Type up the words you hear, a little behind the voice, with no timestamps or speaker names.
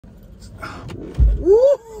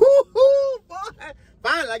Woo-hoo-hoo, boy.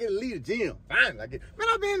 Finally, I get to leave the gym. Finally, I get. Man,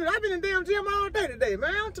 I've been in the damn gym all day today,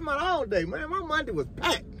 man. I'm talking about all day, man. My Monday was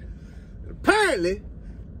packed. Apparently,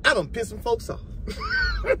 I done pissed some folks off.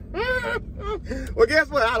 Well, guess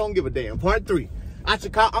what? I don't give a damn. Part 3. I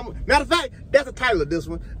should call. Matter of fact, that's the title of this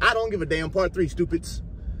one. I don't give a damn. Part 3, stupids.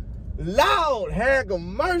 Lord have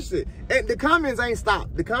mercy. And the comments ain't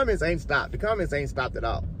stopped. The comments ain't stopped. The comments ain't stopped at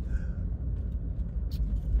all.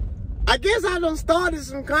 I guess I done started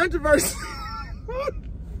some controversy.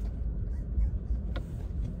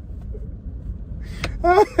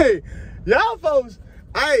 Hey, y'all folks,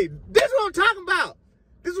 hey, this is what I'm talking about.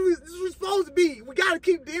 This is what we're supposed to be. We got to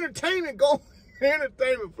keep the entertainment going, the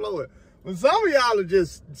entertainment flowing. But some of y'all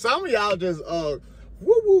just,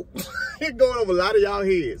 whoop, going over a lot of y'all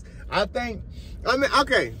heads. Okay,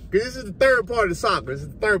 because this is the third part of the soccer. So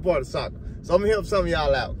I'm going to help some of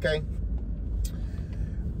y'all out, okay?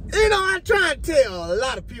 You know, I try to tell a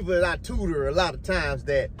lot of people that I tutor a lot of times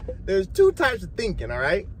that there's 2 types of thinking, all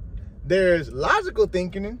right? There's logical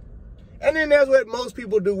thinking, and then there's what most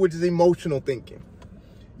people do, which is emotional thinking.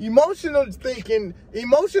 Emotional thinking,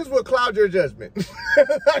 emotions will cloud your judgment.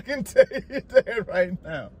 I can tell you that right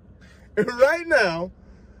now. And right now,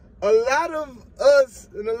 a lot of us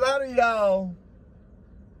and a lot of y'all,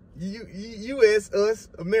 us,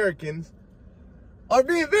 Americans, are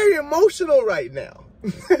being very emotional right now.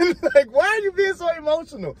 Like, why are you being so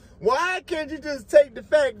emotional? Why can't you just take the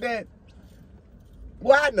fact that,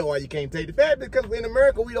 well, I know why you can't take the fact, because in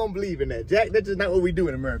America, we don't believe in that, Jack. That's just not what we do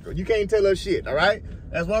in America. You can't tell us shit, all right?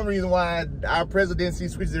 That's one reason why our presidency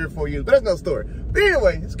switches every 4 years, but that's no story. But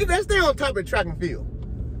anyway, let's stay on topic of track and field.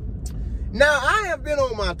 Now, I have been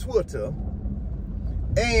on my Twitter,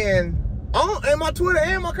 and my Twitter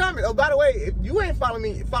and my comment. Oh, by the way, if you ain't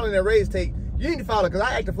following that Raise Take, you need to follow, because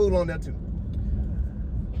I act a fool on there too.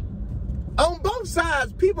 On both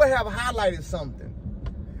sides, people have highlighted something.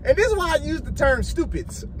 And this is why I use the term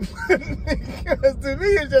stupids. Because to me,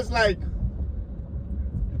 it's just like,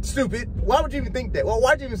 stupid. Why would you even think that? Well,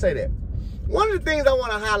 why'd you even say that? One of the things I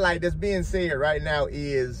want to highlight that's being said right now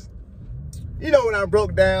is, you know, when I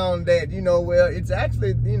broke down that, you know, well, it's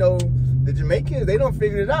actually, you know, the Jamaicans, they don't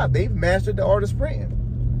figure it out. They've mastered the art of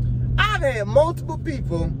sprinting. I've had multiple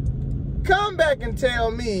people come back and tell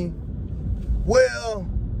me, well,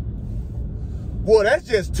 that's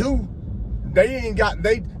just 2.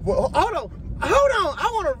 Well, hold on. I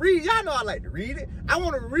want to read. Y'all know I like to read it. I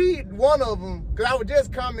want to read one of them, because I was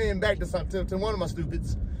just commenting back to one of my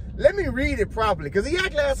stupids. Let me read it properly, because he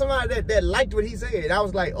actually had somebody that liked what he said. I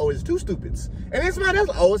was like, oh, it's 2 stupids. And then somebody else,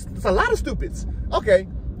 oh, it's a lot of stupids. Okay,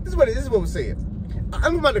 this is what was said.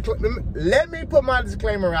 Let me put my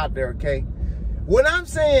disclaimer out there, okay? When I'm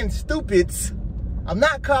saying stupids, I'm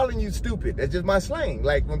not calling you stupid. That's just my slang.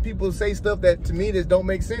 Like, when people say stuff that to me that don't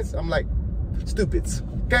make sense, I'm like, stupids,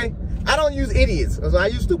 okay? I don't use idiots, so I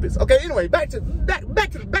use stupids. Okay, anyway, back to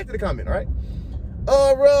the comment, all right?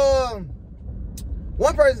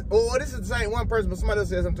 One person, oh, this is the same one person, but somebody else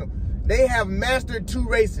says something. They have mastered 2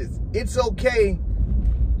 races. It's okay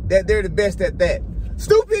that they're the best at that.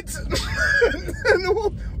 Stupids!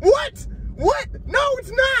 What? No,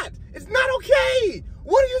 it's not. It's not okay.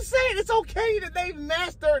 What are you saying? It's okay that they've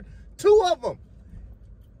mastered 2 of them.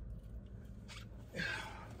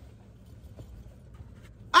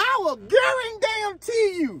 I will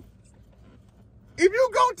guarantee you, if you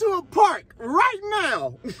go to a park right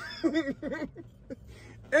now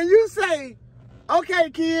and you say, okay,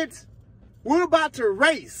 kids, we're about to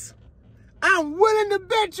race, I'm willing to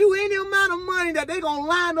bet you any amount of money that they're going to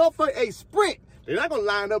line up for a sprint. They're not going to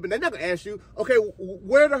line up and they're not going to ask you, okay,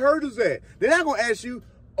 where the hurdles at? They're not going to ask you,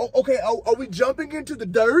 oh, okay, are we jumping into the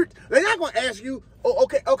dirt? They're not going to ask you, oh,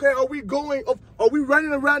 okay, are we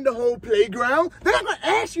running around the whole playground? They're not going to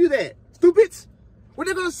ask you that, stupids. What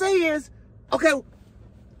they're going to say is, okay,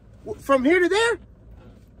 from here to there,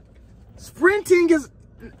 sprinting is,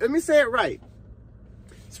 let me say it right.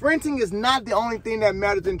 Sprinting is not the only thing that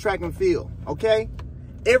matters in track and field, okay?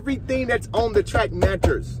 Everything that's on the track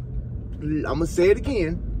matters. I'm going to say it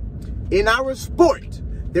again. In our sport,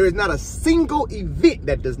 there is not a single event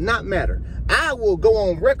that does not matter. I will go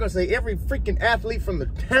on record and say every freaking athlete from the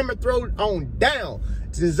hammer throw on down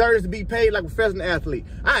deserves to be paid like a professional athlete.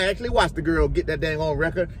 I actually watched the girl get that dang on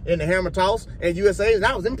record in the hammer toss at USA, and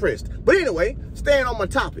I was impressed. But anyway, staying on my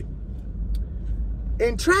topic.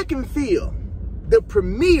 In track and field, the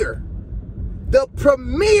premier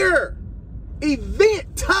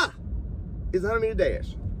event is 100-meter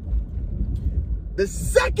dash. The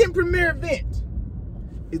second premier event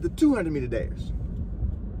is the 200-meter dash.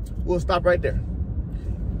 We'll stop right there.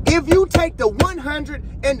 If you take the 100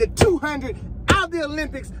 and the 200 out of the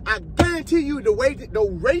Olympics, I guarantee you the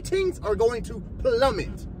ratings are going to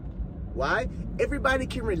plummet. Why? Everybody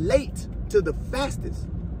can relate to the fastest.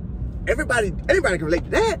 Everybody can relate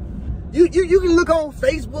to that. You can look on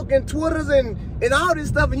Facebook and Twitters and all this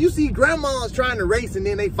stuff, and you see grandmas trying to race and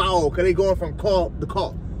then they fall because they going from car to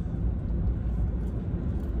car.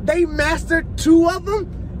 They mastered 2 of them.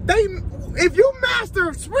 If you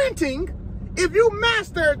master sprinting, if you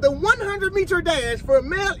master the 100-meter dash for a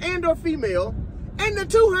male and or female, and the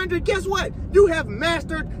 200, guess what? You have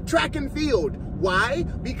mastered track and field. Why?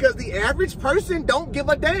 Because the average person don't give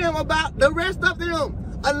a damn about the rest of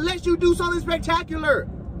them unless you do something spectacular.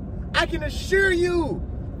 I can assure you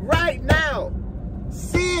right now,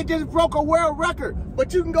 Sid just broke a world record,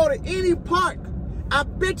 but you can go to any park. I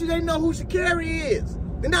bet you they know who Sha'Carri is.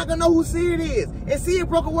 They're not gonna know who Sid is. And Sid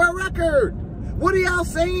broke a world record. What are y'all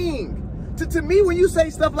saying? To me, when you say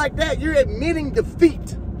stuff like that, you're admitting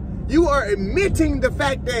defeat. You are admitting the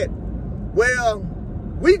fact that, well,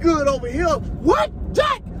 we good over here. What,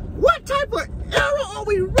 Jack? What type of era are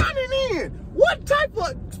we running in? What type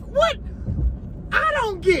of, what? I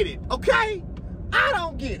don't get it, okay? I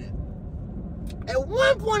don't get it. At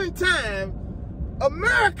one point in time,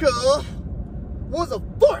 America was a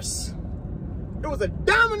force. It was a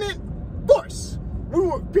dominant force.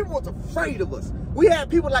 People was afraid of us. We had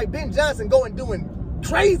people like Ben Johnson going doing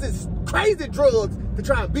crazy drugs to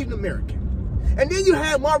try and beat an American. And then you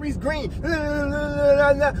had Maurice Green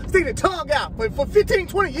sticking the tongue out for 15,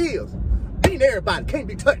 20 years. Beating everybody, can't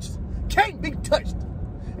be touched. Can't be touched.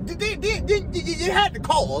 You had the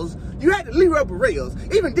cause. You had the Leroy Barreras.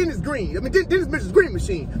 Even Dennis Green. I mean, Dennis Mitchell's Green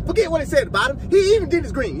Machine. Forget what he said about him. Even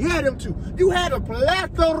Dennis Green. You had him too. You had a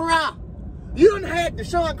plethora. You done had the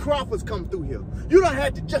Sean Crawfords come through here. You done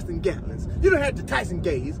had the Justin Gatlins. You done had the Tyson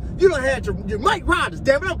Gays. You done had your Mike Rogers.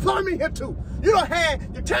 Damn it, I'm pulling me here too. You done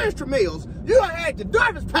had your Terrence Tremills. You done had your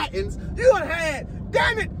Darvis Pattons. You done had,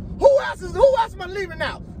 damn it, who else am I leaving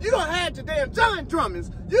out? You done had your damn John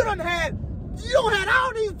Drummonds. You done had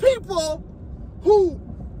all these people who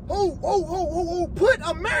put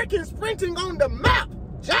American sprinting on the map,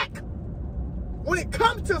 Jack. When it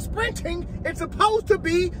comes to sprinting, it's supposed to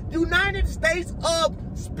be United States of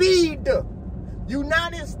Speed.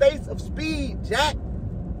 United States of Speed, Jack.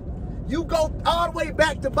 You go all the way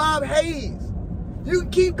back to Bob Hayes. You can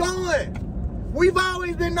keep going. We've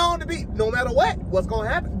always been known to be, no matter what, what's going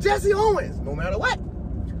to happen? Jesse Owens, no matter what.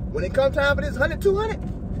 When it comes time for this 100, 200,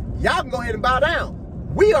 y'all can go ahead and bow down.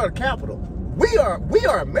 We are the capital. We are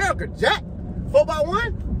America, Jack.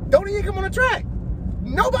 4x1, don't even come on the track.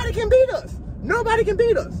 Nobody can beat us. Nobody can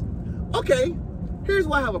beat us. Okay, here's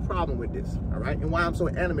why I have a problem with this, all right? And why I'm so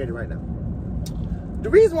animated right now.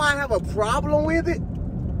 The reason why I have a problem with it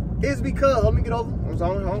is because, let me get over,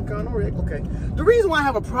 I'm kind of wrecked, okay. The reason why I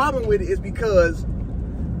have a problem with it is because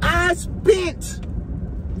I spent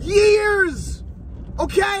years,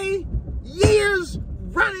 okay? Years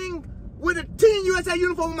running with a Team USA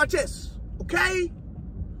uniform on my chest, okay?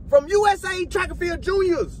 From USA Track and Field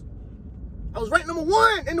Juniors. I was ranked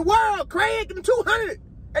 #1 in the world, Craig, in the 200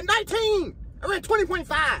 at 19. I ran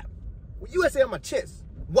 20.5 with USA on my chest.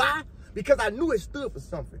 Why? Because I knew it stood for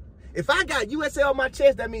something. If I got USA on my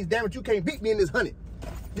chest, that means, damn it, you can't beat me in this 100.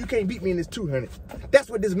 You can't beat me in this 200. That's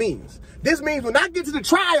what this means. This means when I get to the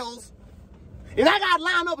trials, and I got to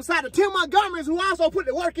line up beside the Tim Montgomerys who also put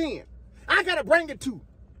the work in, I got to bring it too.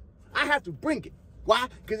 I have to bring it. Why?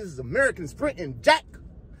 Because this is American sprinting, Jack.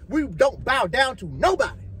 We don't bow down to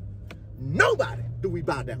nobody. Nobody do we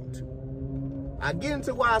bow down to. I get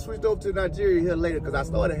into why I switched over to Nigeria here later because I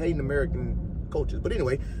started hating American coaches. But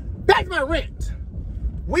anyway, back to my rant.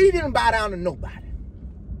 We didn't bow down to nobody.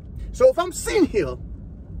 So if I'm sitting here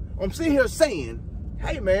saying,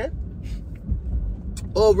 hey man,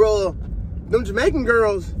 them Jamaican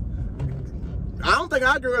girls, I don't think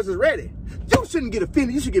our girls is ready. You shouldn't get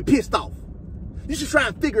offended. You should get pissed off. You should try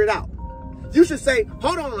and figure it out. You should say,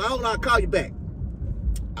 hold on, I'll call you back.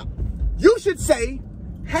 You should say,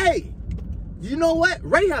 hey, you know what?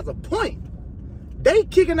 Ray has a point. They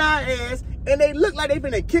kicking our ass, and they look like they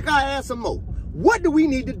finna kick our ass some more. What do we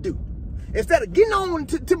need to do? Instead of getting on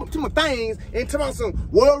to my things and telling some,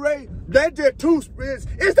 well, Ray, that's just 2 sprints.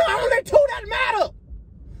 It's the only 2 that matter.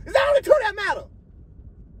 It's the only 2 that matter.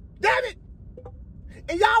 Damn it.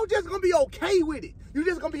 And y'all just gonna be okay with it. You're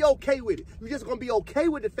just gonna be okay with it. You're just gonna be okay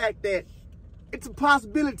with the fact that it's a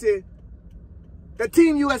possibility that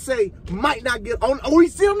Team USA might not get on, or we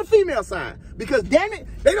see on the female side. Because damn it,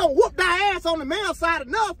 they don't whoop their ass on the male side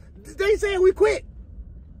enough. They said we quit.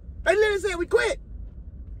 They literally said we quit.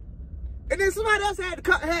 And then somebody else had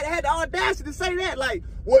the audacity to say that, like,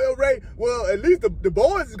 well, Ray, well, at least the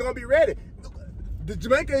boys is gonna be ready. The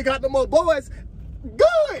Jamaica ain't got no more boys.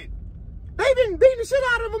 Good. They've been beating the shit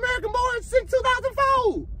out of American boys since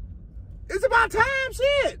 2004. It's about time,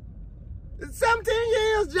 shit. It's 17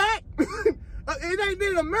 years, Jack. It ain't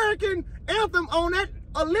been an American anthem on that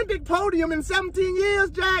Olympic podium in 17 years,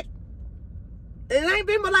 Jack. It ain't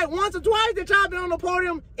been but like once or twice that y'all been on the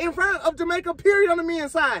podium in front of Jamaica, period, on the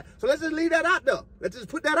men's side. So let's just leave that out there. Let's just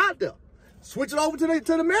put that out there. Switch it over to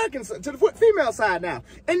the American, to the female side now.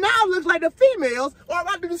 And now it looks like the females are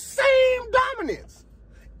about to do the same dominance.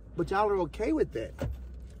 But y'all are okay with that.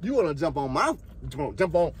 You want to jump on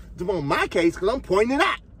my case because I'm pointing it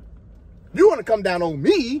out. You want to come down on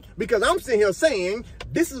me because I'm sitting here saying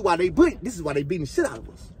this is why they beating the shit out of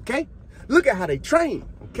us. Okay? Look at how they train.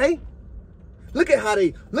 Okay? Look at how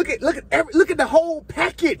they look at the whole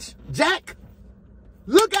package, Jack.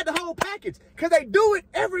 Look at the whole package because they do it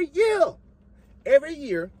every year. Every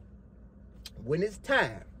year, when it's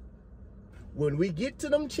time, when we get to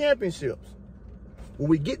them championships, when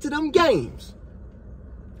we get to them games,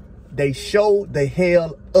 they show the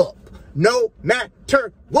hell up. No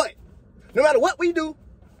matter what. No matter what we do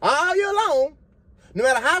all year long, no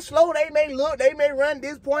matter how slow they may look, they may run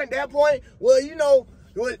this point, that point. Well, you know,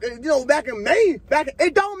 back in May,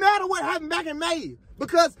 it don't matter what happened back in May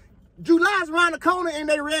because July's around the corner and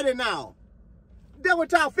they ready now. That's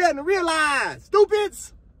what y'all failing to realize,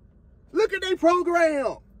 stupids. Look at their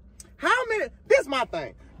program. How many? This is my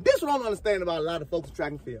thing. This is what I don't understand about a lot of folks in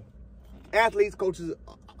track and field. Athletes, coaches,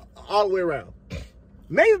 all the way around.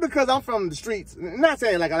 Maybe because I'm from the streets. Not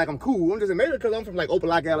saying like I'm cool. I'm just saying maybe because I'm from like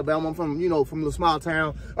Opelika, Alabama. I'm from, from a little small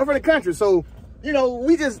town. I'm from the country. So,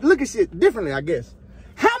 we just look at shit differently, I guess.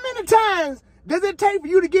 How many times does it take for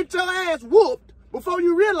you to get your ass whooped before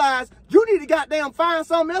you realize you need to goddamn find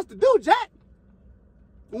something else to do, Jack?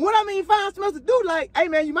 What I mean find something else to do, like, hey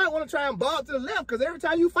man, you might want to try and bob to the left because every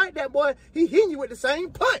time you fight that boy, he hitting you with the same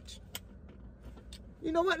punch.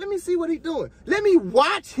 You know what? Let me see what he's doing. Let me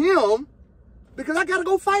watch him because I got to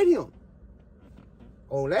go fight him.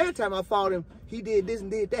 Oh, last time I fought him, he did this and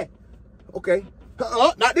did that. Okay.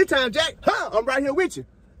 Not this time, Jack. I'm right here with you.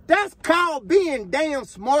 That's called being damn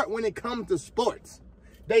smart when it comes to sports.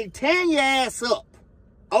 They tear your ass up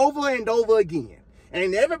over and over again.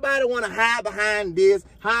 And everybody want to hide behind this,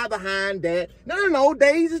 hide behind that. No.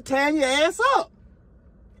 They just tearing your ass up.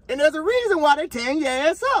 And there's a reason why they tearing your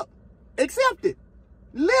ass up. Accept it.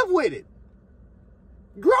 Live with it.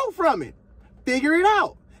 Grow from it. Figure it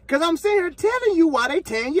out. Because I'm sitting here telling you why they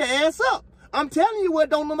tearing your ass up. I'm telling you what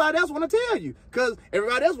don't nobody else want to tell you. Because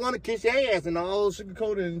everybody else want to kiss your ass and all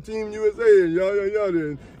Sha'Carri and Team USA and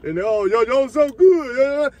y'all so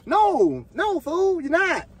good. No, fool, you're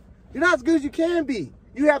not. You're not as good as you can be.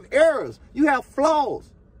 You have errors. You have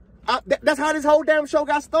flaws. That's how this whole damn show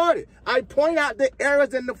got started. I point out the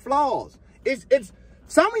errors and the flaws. It's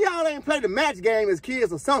some of y'all ain't played the match game as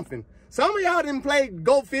kids or something. Some of y'all didn't play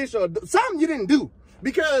Go Fish or something you didn't do.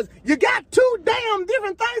 Because you got two damn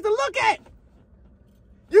different things to look at.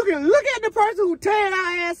 You can look at the person who tearing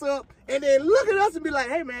our ass up and then look at us and be like,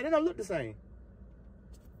 hey man, they don't look the same.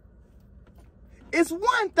 It's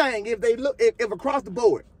one thing if they look, if across the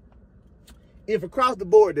board,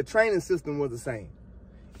 the training system was the same,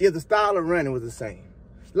 if the style of running was the same.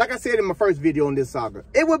 Like I said in my first video on this saga,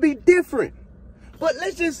 it would be different. But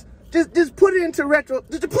let's just put it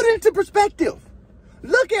into perspective.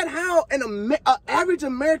 Look at how an average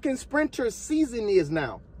American sprinter season is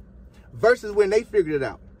now versus when they figured it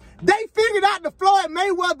out. They figured out the Floyd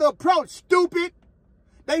Mayweather approach, stupid.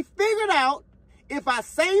 They figured out if I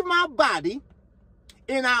save my body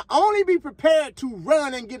and I only be prepared to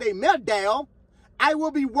run and get a medal, I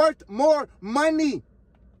will be worth more money,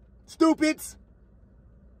 stupids.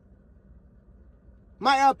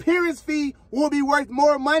 My appearance fee will be worth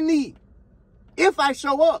more money if I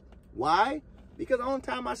show up. Why? Because the only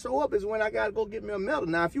time I show up is when I got to go get me a medal.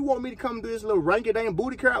 Now, if you want me to come do this little ranky-dang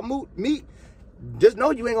booty crowd meet, just know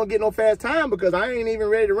you ain't going to get no fast time because I ain't even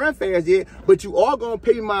ready to run fast yet, but you are going to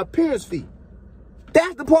pay my appearance fee.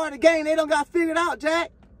 That's the part of the game they don't got figured out, Jack.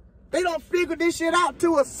 They don't figure this shit out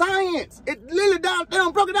to a science. It literally they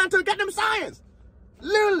don't broke it down to a goddamn science.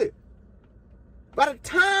 Literally. By the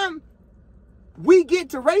time we get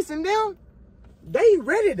to racing them, they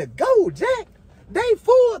ready to go, Jack. They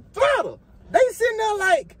full throttle. They sitting there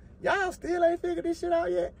like, y'all still ain't figured this shit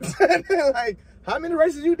out yet. Like, how many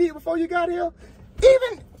races you did before you got here?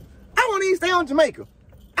 Even, I won't even stay on Jamaica.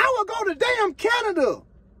 I will go to damn Canada.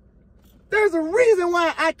 There's a reason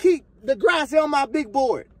why I keep the grass on my big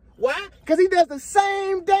board. Why? Because he does the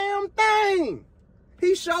same damn thing.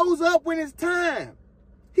 He shows up when it's time.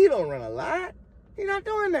 He don't run a lot. He's not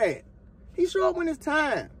doing that. He shows up when it's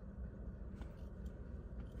time.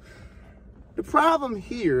 The problem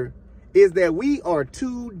here is that we are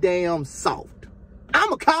too damn soft. I'm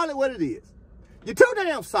going to call it what it is. You're too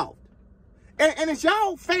damn soft. And it's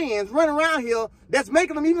y'all fans running around here that's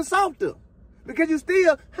making them even softer. Because you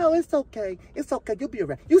still, oh, it's okay. It's okay. You'll be all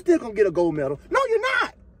right. You still going to get a gold medal. No, you're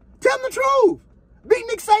not. Tell them the truth. Be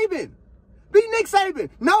Nick Saban. Be Nick Saban.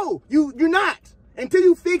 No, you're not. Until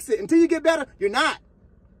you fix it, until you get better, you're not.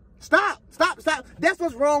 Stop. That's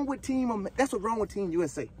what's wrong with Team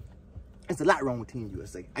USA. It's a lot wrong with Team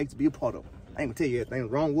USA. I used to be a part of it. I ain't gonna tell you everything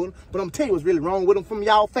was wrong with them, but I'm gonna tell you what's really wrong with them from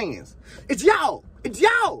y'all fans. It's y'all. It's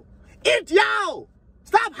y'all. It's y'all.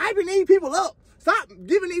 Stop hyping these people up. Stop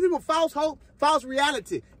giving these people false hope, false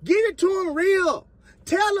reality. Give it to them real.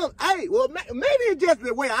 Tell them, hey, well, maybe it's just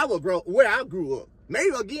the way I grew up. Maybe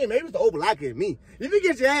it's the overliker in me. If you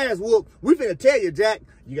get your ass whooped, we finna tell you, Jack,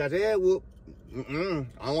 you got your ass whooped. I don't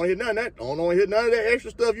want to hear none of that. I don't want to hear none of that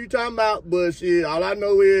extra stuff you talking about. But shit, all I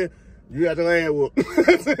know is you got your ass whooped.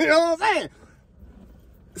 You know what I'm saying?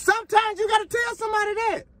 Sometimes you got to tell somebody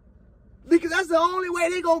that. Because that's the only way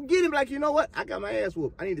they going to get him. Like, you know what? I got my ass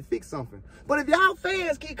whooped. I need to fix something. But if y'all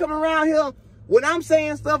fans keep coming around here when I'm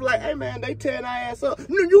saying stuff like, hey, man, they tearing our ass up.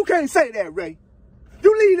 No, you can't say that, Ray.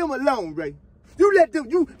 You leave them alone, Ray. You let them,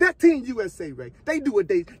 that Team USA, Ray. They do what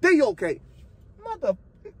they okay. What?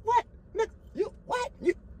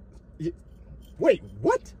 Wait,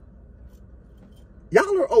 what?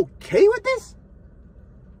 Y'all are okay with this?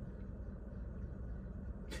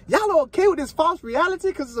 Y'all are okay with this false reality?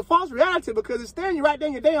 Because it's a false reality because it's staring you right there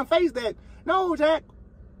in your damn face that, no, Jack.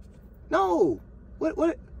 No.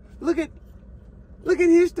 What? Look at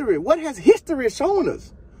history. What has history shown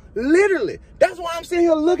us? Literally. That's why I'm sitting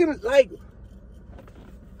here looking at, like,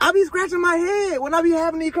 I be scratching my head when I be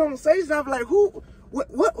having these conversations. I'm like, who? What?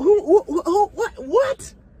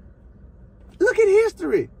 Look at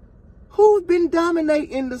history. Who's been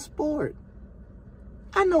dominating the sport?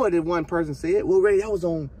 I know what one person said. Well, Ray, that was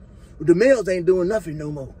on, the males ain't doing nothing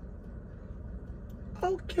no more.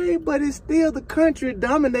 Okay, but it's still the country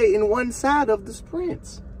dominating one side of the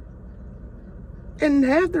sprints. And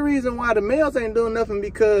half the reason why the males ain't doing nothing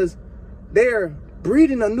because they're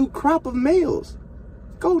breeding a new crop of males.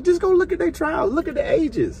 Just go look at their trials. Look at the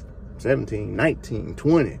ages. 17, 19,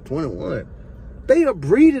 20, 21. They are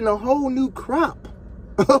breeding a whole new crop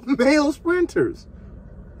of male sprinters.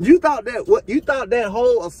 You thought that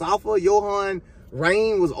whole Asafa, Johan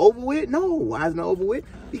reign was over with? No, why isn't it over with?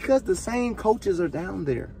 Because the same coaches are down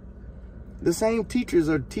there. The same teachers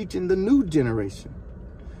are teaching the new generation.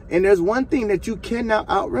 And there's one thing that you cannot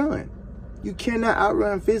outrun. You cannot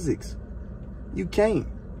outrun physics. You can't.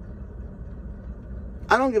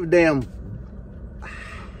 I don't give a damn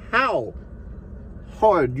how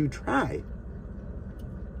hard you try.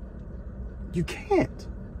 You can't.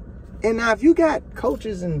 And now if you got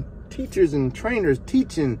coaches and teachers and trainers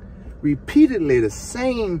teaching repeatedly the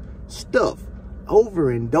same stuff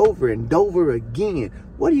over and over and over again,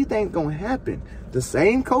 what do you think is going to happen? The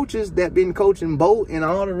same coaches that been coaching Bo and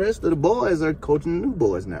all the rest of the boys are coaching the new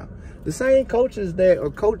boys now. The same coaches that are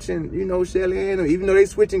coaching, you know, Shelly Ann, even though they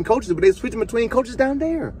switching coaches, but they switching between coaches down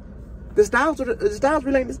there. The styles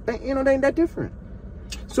really ain't, you know, they ain't that different.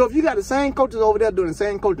 So if you got the same coaches over there doing the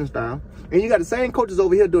same coaching style, and you got the same coaches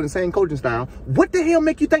over here doing the same coaching style, what the hell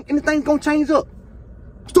make you think anything's gonna change up?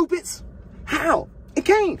 Stupids. How? It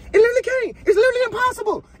can't. It literally can't. It's literally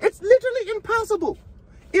impossible. It's literally impossible.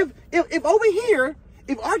 If over here,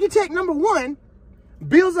 if architect number one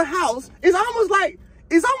builds a house, it's almost like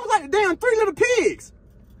the damn Three Little Pigs.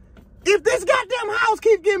 If this goddamn house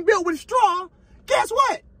keeps getting built with straw, guess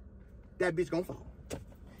what? That bitch gonna fall.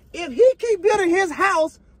 If he keep building his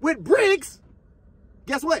house with bricks,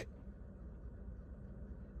 guess what?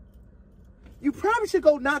 You probably should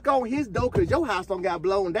go knock on his door because your house done got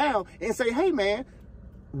blown down and say, hey man,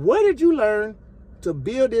 where did you learn to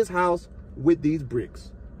build this house with these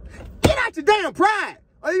bricks? Get out your damn pride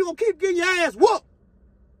or you gonna keep getting your ass whooped.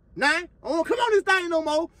 Nah, I don't wanna come on this thing no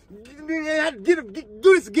more.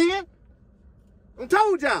 Do this again. I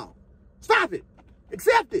told y'all. Stop it.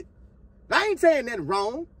 Accept it. I ain't saying nothing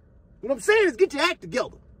wrong. What I'm saying is get your act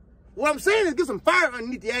together. What I'm saying is get some fire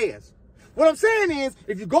underneath your ass. What I'm saying is,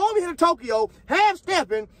 if you go over here to Tokyo,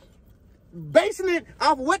 half-stepping, basing it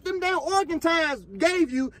off of what them damn Oregon Times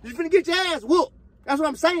gave you, you're finna get your ass whooped. That's what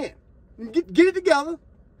I'm saying. Get it together.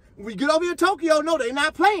 When we get over here to Tokyo, no, they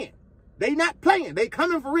not playing. They not playing. They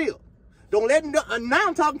coming for real. Don't let them know. Now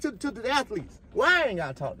I'm talking to the athletes. Well, I ain't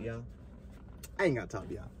got to talk to y'all. I ain't got to talk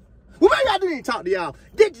to y'all. Well, maybe I do need to talk to y'all.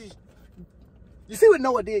 You see what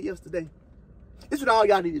Noah did yesterday? This is what all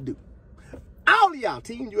y'all need to do. All of y'all,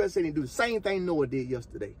 Team USA, need to do the same thing Noah did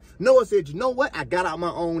yesterday. Noah said, you know what? I got out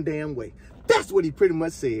my own damn way. That's what he pretty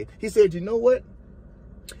much said. He said, you know what?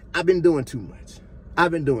 I've been doing too much.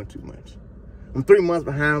 I've been doing too much. I'm 3 months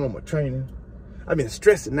behind on my training. I've been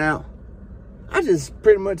stressing out. I just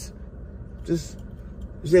pretty much just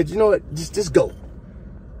said, you know what? Just go.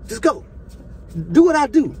 Just go. Do what I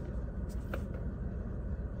do.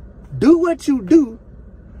 Do what you do,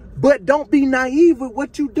 but don't be naive with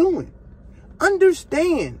what you're doing.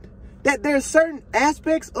 Understand that there's certain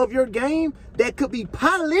aspects of your game that could be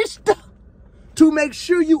polished to make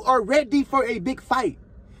sure you are ready for a big fight,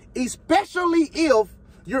 especially if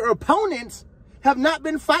your opponents have not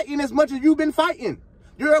been fighting as much as you've been fighting.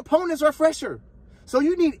 Your opponents are fresher. So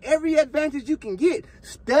you need every advantage you can get.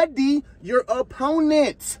 Study your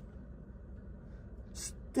opponents.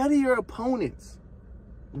 Study your opponents.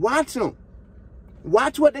 Watch them.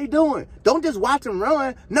 Watch what they doing. Don't just watch them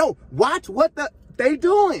run. No, watch what they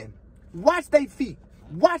doing. Watch their feet.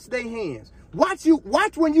 Watch their hands. Watch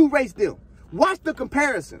when you race them. Watch the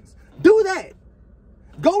comparisons. Do that.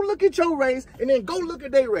 Go look at your race and then go look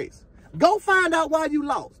at their race. Go find out why you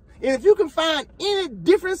lost. And if you can find any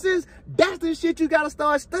differences, that's the shit you got to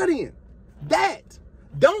start studying. That.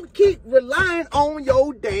 Don't keep relying on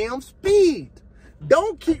your damn speed.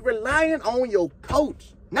 Don't keep relying on your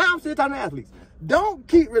coach. Now I'm still talking to athletes. Don't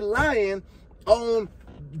keep relying on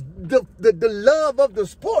the love of the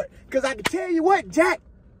sport. Because I can tell you what, Jack.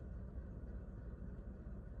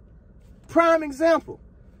 Prime example.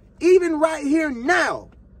 Even right here now.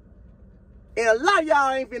 And a lot of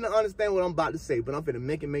y'all ain't finna understand what I'm about to say, but I'm finna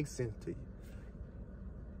make it make sense to you.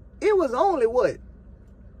 It was only, what,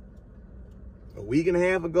 a week and a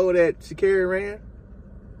half ago that Sha'Carri ran?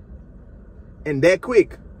 And that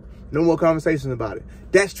quick, no more conversations about it.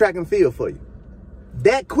 That's track and field for you.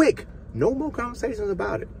 That quick, no more conversations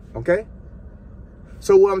about it, okay?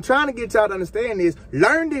 So what I'm trying to get y'all to understand is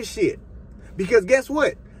learn this shit. Because guess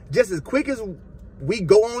what? Just as quick as we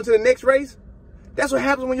go on to the next race, that's what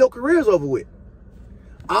happens when your career's over with.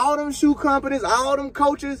 All them shoe companies, all them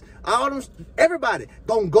coaches, everybody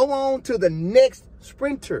gonna go on to the next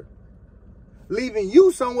sprinter, leaving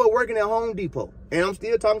you somewhere working at Home Depot. And I'm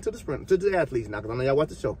still talking to the sprinters, to the athletes now, because I know y'all watch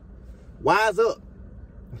the show. Wise up.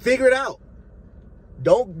 Figure it out.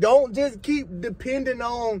 Don't just keep depending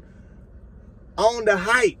on the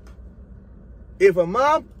hype. If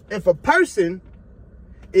a person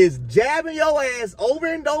is jabbing your ass over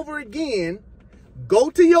and over again, go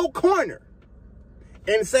to your corner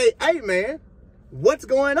and say, hey, man, what's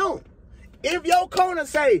going on? If your corner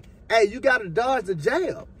say, hey, you got to dodge the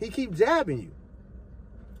jab. He keep jabbing you.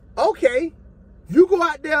 Okay, you go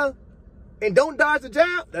out there and don't dodge the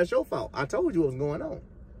jab, that's your fault. I told you what's going on.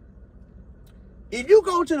 If you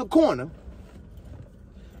go to the corner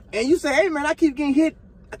and you say, hey, man, I keep getting hit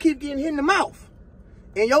in the mouth.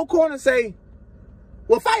 And your corner say,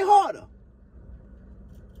 well, fight harder.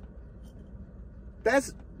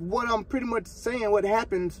 That's what I'm pretty much saying what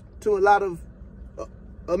happens to a lot of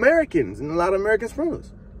Americans and a lot of American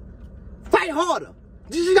sprinters. Fight harder.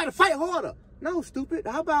 You got to fight harder. No, stupid.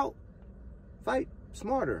 How about fight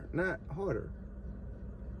smarter, not harder?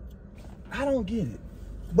 I don't get it.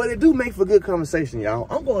 But it do make for good conversation, y'all.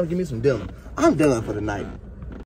 I'm going to give me some dinner. I'm done for the night.